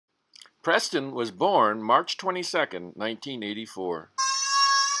Preston was born March 22nd, 1984.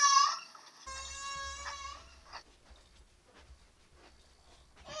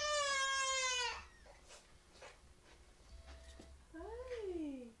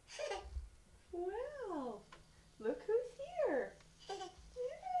 Hi. Well, look who's here. Yes.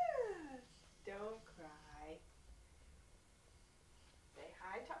 Don't cry. Say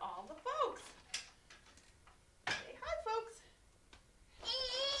hi to all the folks. Say hi, folks.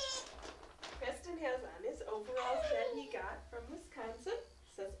 Preston has on his overalls that he got from Wisconsin.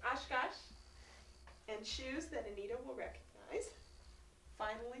 It says Oshkosh. And shoes that Anita will recognize.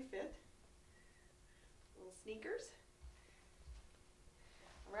 Finally fit. Little sneakers.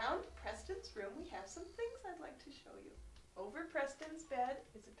 Around Preston's room we have some things I'd like to show you. Over Preston's bed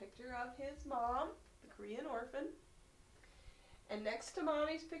is a picture of his mom, the Korean orphan. And next to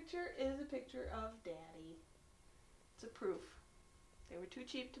Mommy's picture is a picture of Daddy. It's a proof. They were too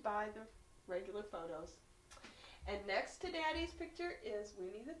cheap to buy the regular photos. And next to Daddy's picture is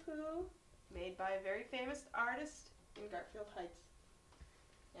Winnie the Pooh, made by a very famous artist in Garfield Heights.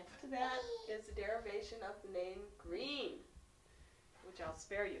 Next to that is a derivation of the name Green, which I'll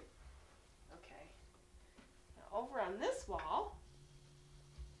spare you. Okay. Now over on this wall,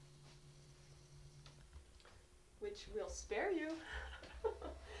 which we'll spare you.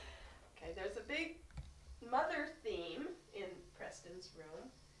 Okay, there's a big mother theme in Preston's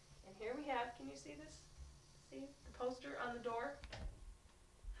room. And here we have, can you see this? See the poster on the door?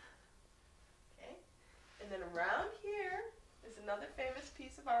 Okay. And then around here is another famous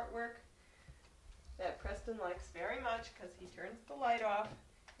piece of artwork that Preston likes very much because he turns the light off.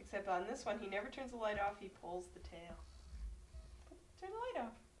 Except on this one, he never turns the light off, he pulls the tail. Turn the light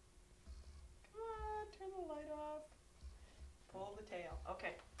off. Come on, turn the light off. Pull the tail.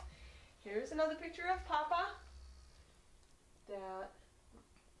 Okay. Here's another picture of Papa that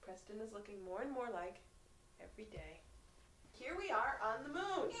Preston is looking more and more like every day. Here we are on the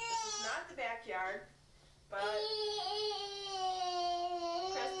moon. This is not the backyard, but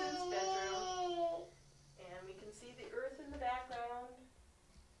Preston's bedroom. And we can see the Earth in the background.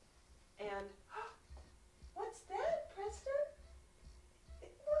 And what's that, Preston?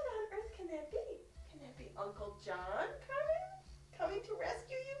 What on earth can that be? Can that be Uncle John coming? Coming to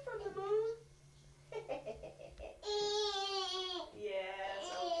rescue you from the moon? Yes,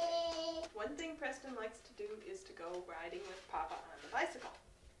 okay. One thing Preston likes to do is to go riding with Papa on the bicycle.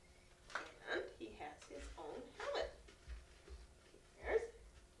 And he has his own helmet. There's,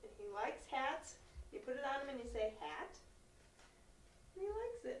 and he likes hats. You put it on him and you say, hat. And he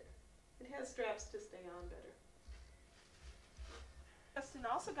likes it. It has straps to stay on better. Preston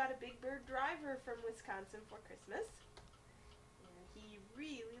also got a Big Bird driver from Wisconsin for Christmas. And he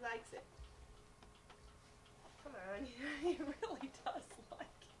really likes it. Come on, he really does like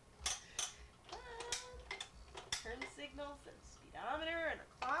it. Turn signals and a speedometer and a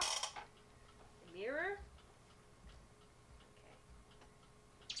clock. A mirror.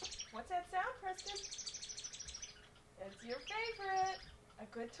 Okay. What's that sound, Preston? It's your favorite. A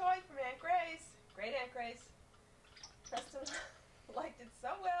good toy from Aunt Grace. Great Aunt Grace. Preston liked it so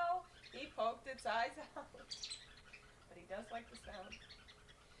well, he poked its eyes out. But he does like the sound.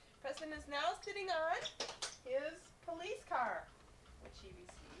 Preston is now sitting on his police car, which he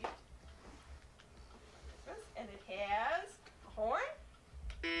received. And it has a horn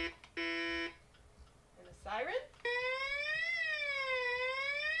and a siren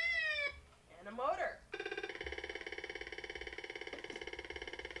and a motor.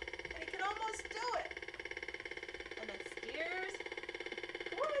 And he can almost do it. And it steers.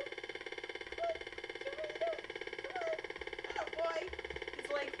 Come on. Come on. Come on. Come on. Oh boy. His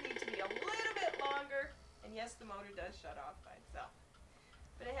legs need to be a little bit longer. And yes, the motor does shut off by itself.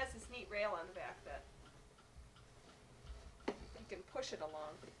 But it has this neat rail on the back that you can push it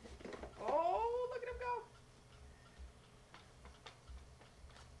along. Oh, look at him go.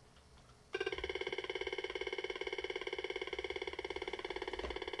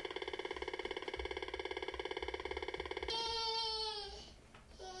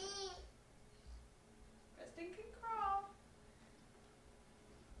 Preston can crawl.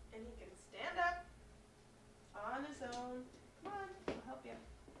 And he can stand up on his own. Come on, I'll help you.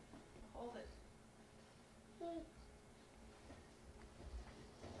 Hold it.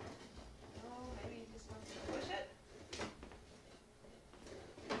 Oh,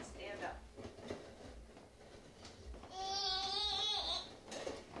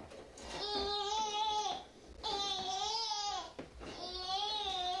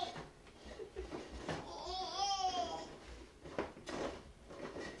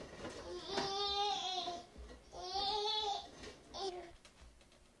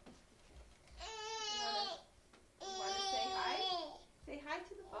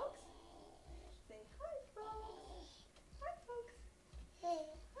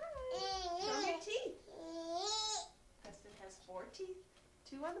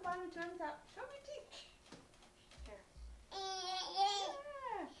 2 on the bottom and 2 on the top. Show me your teeth. Here.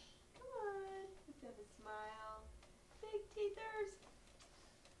 Yeah. Come on. Let's have a smile. Big teethers.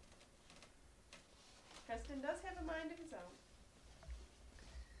 Preston does have a mind of his own.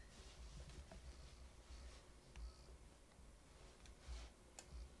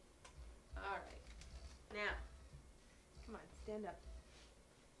 Alright. Now. Come on, stand up.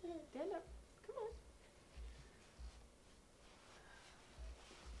 Stand up. Come on.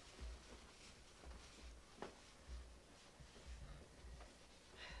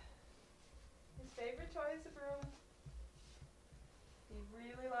 His favorite toy is a broom. He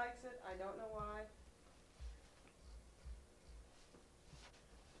really likes it. I don't know why.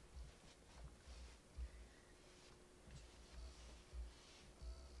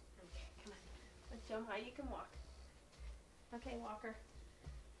 Okay, come on. Let's show him how you can walk. Okay, Walker.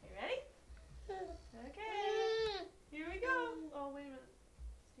 You ready? Okay. Here we go. Oh, wait a minute.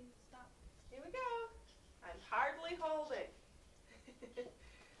 Steve, stop. Here we go. I'm hardly holding.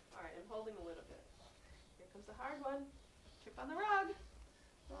 Alright, I'm holding a little bit. Here comes the hard one. Trip on the rug.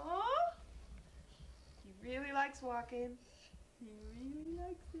 Oh! He really likes walking. He really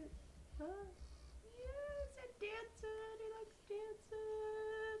likes it. Huh? Yes, and dancing. He likes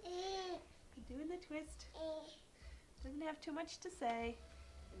dancing. Doing the twist. Doesn't have too much to say.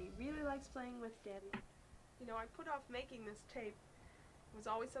 And he really likes playing with Daddy. You know, I put off making this tape. There was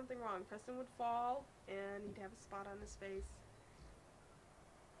always something wrong. Preston would fall and he'd have a spot on his face.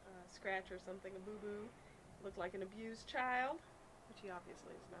 A scratch or something, a boo-boo. Looked like an abused child, which he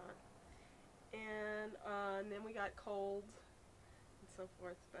obviously is not. And then we got colds and so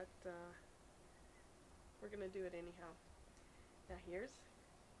forth, but we're going to do it anyhow. Now here's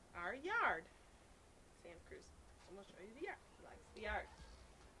our yard. Santa Cruz. I'm going to show you the yard. He likes the yard.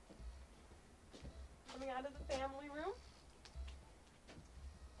 Coming out of the family room.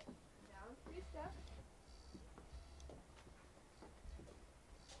 Down 3 steps.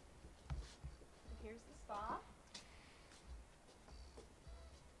 And here's the spa.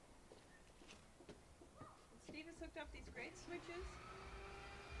 And Steve has hooked up these great switches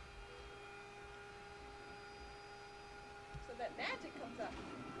so that magic comes up.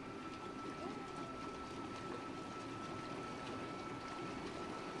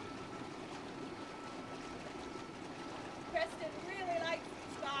 Preston really likes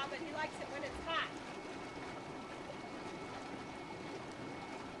the spa, but he likes it when it's hot.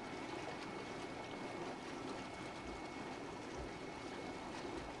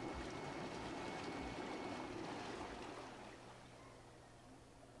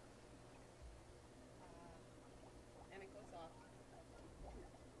 And it goes off.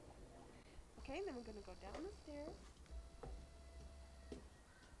 Okay, then we're going to go down the stairs.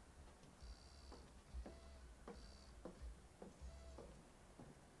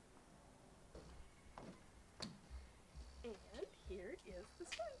 And here is the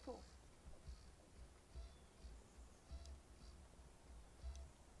swimming pool.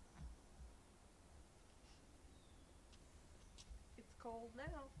 It's cold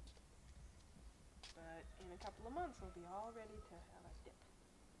now, but in a couple of months we'll be all ready to have a dip.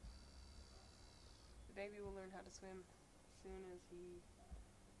 The baby will learn how to swim as soon as he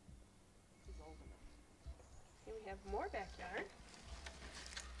is old enough. Here we have more backyard.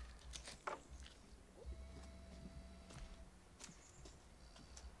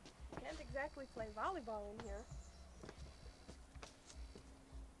 Can't exactly play volleyball in here.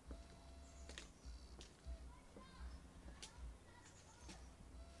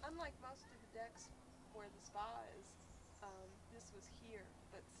 Unlike most of the decks where the spa is, this was here,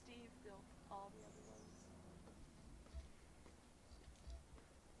 but Steve built all the other ones.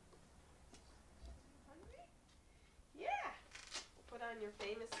 Hungry? Yeah! Put on your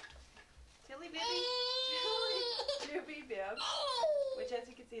famous Tilly Bibby bib, which as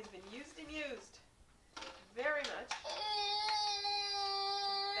you can see has been used and used very much.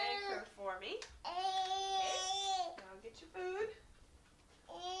 Thank her for me. Okay, now get your food.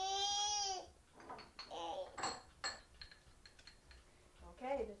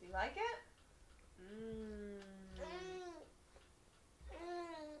 Okay, does he like it?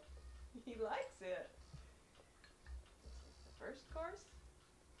 He likes it. The first course.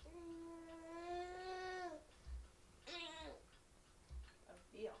 A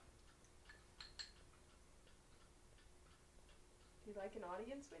veal. Do you like an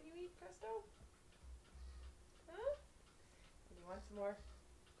audience when you eat, Presto? Huh? Do you want some more?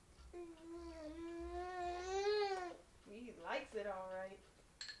 He likes it all right.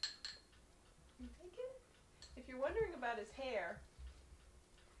 You like it? If you're wondering about his hair,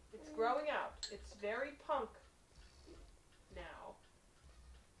 it's growing out. It's very punk now.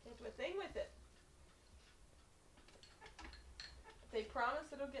 do a thing with it. They promise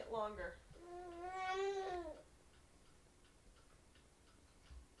it'll get longer.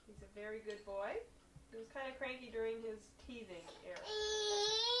 He's a very good boy. He was kind of cranky during his teething era.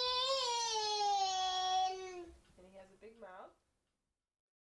 And he has a big mouth.